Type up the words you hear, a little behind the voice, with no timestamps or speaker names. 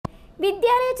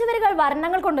വിദ്യാലയ ചുവരുകൾ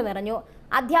വർണ്ണങ്ങൾ കൊണ്ട് നിറഞ്ഞു.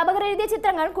 അധ്യാപകർ എഴുതിയ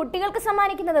ചിത്രങ്ങൾ കുട്ടികൾക്ക്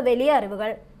സമ്മാനിക്കുന്നത് വലിയ അറിവുകൾ.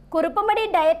 കുറുപ്പമ്പടി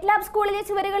ഡയറ്റ് ലാബ് സ്കൂളിലെ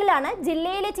ചുവരുകളിലാണ്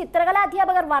ജില്ലയിലെ ചിത്രകലാ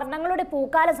അധ്യാപകർ വർണ്ണങ്ങളുടെ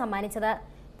പൂക്കാലം സമ്മാനിച്ചത്.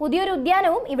 പുതിയൊരു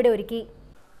ഉദ്യാനവും ഇവിടെ ഒരുക്കി.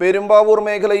 പെരുമ്പാവൂർ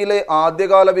മേഖലയിലെ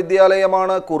ആദ്യകാല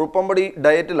വിദ്യാലയമാണ് Kuruppampady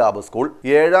diet lab school.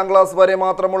 7ാം class വരെ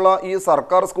മാത്രമുള്ള ഈ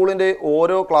സർക്കാർ സ്കൂളിന്റെ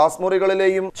ഓരോ ക്ലാസ്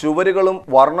മുറികളിലെയും ചുവരുകളും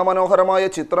വർണ്ണമനോഹരമായ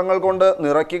ചിത്രങ്ങൾ കൊണ്ട്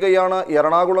നിറയ്ക്കുകയാണ്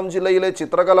എറണാകുളം ജില്ലയിലെ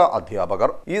ചിത്രകലാ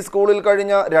അധ്യാപകർ. ഈ സ്കൂളിൽ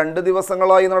കഴിഞ്ഞ 2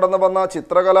 ദിവസങ്ങളായി നടന്നു വന്ന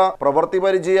ചിത്രകല പ്രവൃത്തി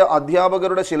പരിചയ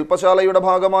അധ്യാപകരുടെ ശില്പശാലയുടെ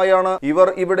ഭാഗമായാണ് ഇവർ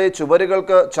ഇവിടെ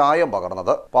ചുവരുകൾക്ക് ചായം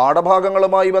പകർന്നത്.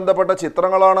 പാഠഭാഗങ്ങളുമായി ബന്ധപ്പെട്ട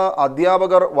ചിത്രങ്ങളാണ്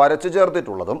അധ്യാപകർ വരച്ചു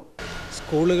ചേർത്തിട്ടുള്ളതും.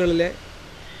 സ്കൂളുകളിലെ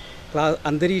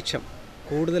അന്തരീക്ഷം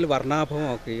കൂടുതൽ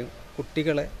വർണ്ണാഭമാക്കുകയും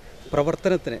കുട്ടികളെ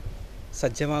പ്രവർത്തനത്തിന്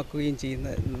സജ്ജമാക്കുകയും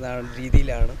ചെയ്യുന്ന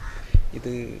രീതിയിലാണ്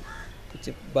ഇത്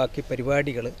ബാക്കി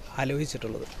പരിപാടികൾ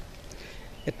ആലോചിച്ചിട്ടുള്ളത്.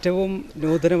 ഏറ്റവും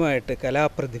നൂതനമായിട്ട്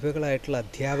കലാപ്രതിഭകളായിട്ടുള്ള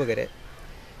അധ്യാപകരെ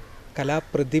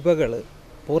കലാപ്രതിഭകൾ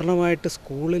പൂർണ്ണമായിട്ട്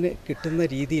സ്കൂളിന് കിട്ടുന്ന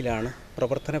രീതിയിലാണ്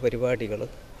പ്രവർത്തന പരിപാടികൾ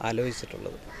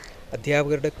ആലോചിച്ചിട്ടുള്ളത്.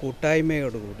 അധ്യാപകരുടെ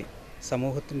കൂട്ടായ്മയോടുകൂടി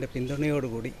സമൂഹത്തിൻ്റെ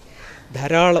പിന്തുണയോടുകൂടി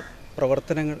ധാരാളം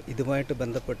പ്രവർത്തനങ്ങൾ ഇതുമായിട്ട്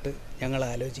ബന്ധപ്പെട്ട് ഞങ്ങൾ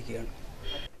ആലോചിക്കുകയാണ്.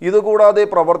 ഇതുകൂടാതെ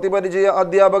പ്രവൃത്തി പരിചയ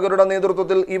അധ്യാപകരുടെ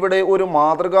നേതൃത്വത്തിൽ ഇവിടെ ഒരു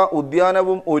മാതൃകാ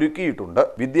ഉദ്യാനവും ഒരുക്കിയിട്ടുണ്ട്.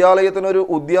 വിദ്യാലയത്തിനൊരു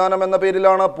ഉദ്യാനം എന്ന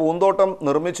പേരിലാണ് പൂന്തോട്ടം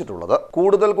നിർമ്മിച്ചിട്ടുള്ളത്.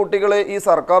 കൂടുതൽ കുട്ടികളെ ഈ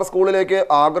സർക്കാർ സ്കൂളിലേക്ക്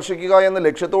ആകർഷിക്കുക എന്ന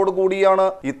ലക്ഷ്യത്തോടു കൂടിയാണ്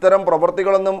ഇത്തരം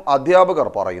പ്രവൃത്തികളെന്നും അധ്യാപകർ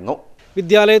പറയുന്നു.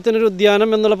 വിദ്യാലയത്തിനൊരു ഉദ്യാനം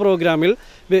എന്നുള്ള പ്രോഗ്രാമിൽ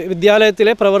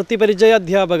വിദ്യാലയത്തിലെ പ്രവൃത്തി പരിചയ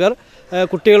അധ്യാപകർ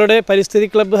കുട്ടികളുടെ പരിസ്ഥിതി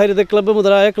ക്ലബ്ബ്, ഹരിത ക്ലബ്ബ്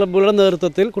മുതലായ ക്ലബ്ബുകളുടെ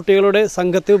നേതൃത്വത്തിൽ കുട്ടികളുടെ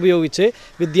സംഘത്തെ ഉപയോഗിച്ച്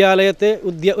വിദ്യാലയത്തെ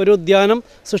ഒരു ഉദ്യാനം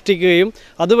സൃഷ്ടിക്കുകയും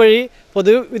അതുവഴി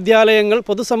പൊതുവിദ്യാലയങ്ങൾ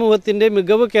പൊതുസമൂഹത്തിൻ്റെ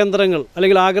മികവ് കേന്ദ്രങ്ങൾ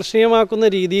അല്ലെങ്കിൽ ആകർഷണീയമാക്കുന്ന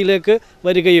രീതിയിലേക്ക്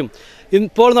വരികയും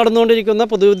ഇപ്പോൾ നടന്നുകൊണ്ടിരിക്കുന്ന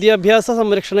പൊതുവിദ്യാഭ്യാസ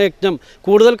സംരക്ഷണ യജ്ഞം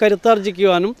കൂടുതൽ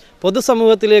കരുത്താർജിക്കുവാനും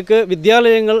പൊതുസമൂഹത്തിലേക്ക്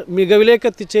വിദ്യാലയങ്ങൾ മികവിലേക്ക്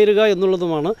എത്തിച്ചേരുക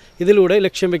എന്നുള്ളതുമാണ് ഇതിലൂടെ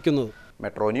ലക്ഷ്യം വയ്ക്കുന്നത്.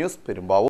 Metro news, Perumbavoor.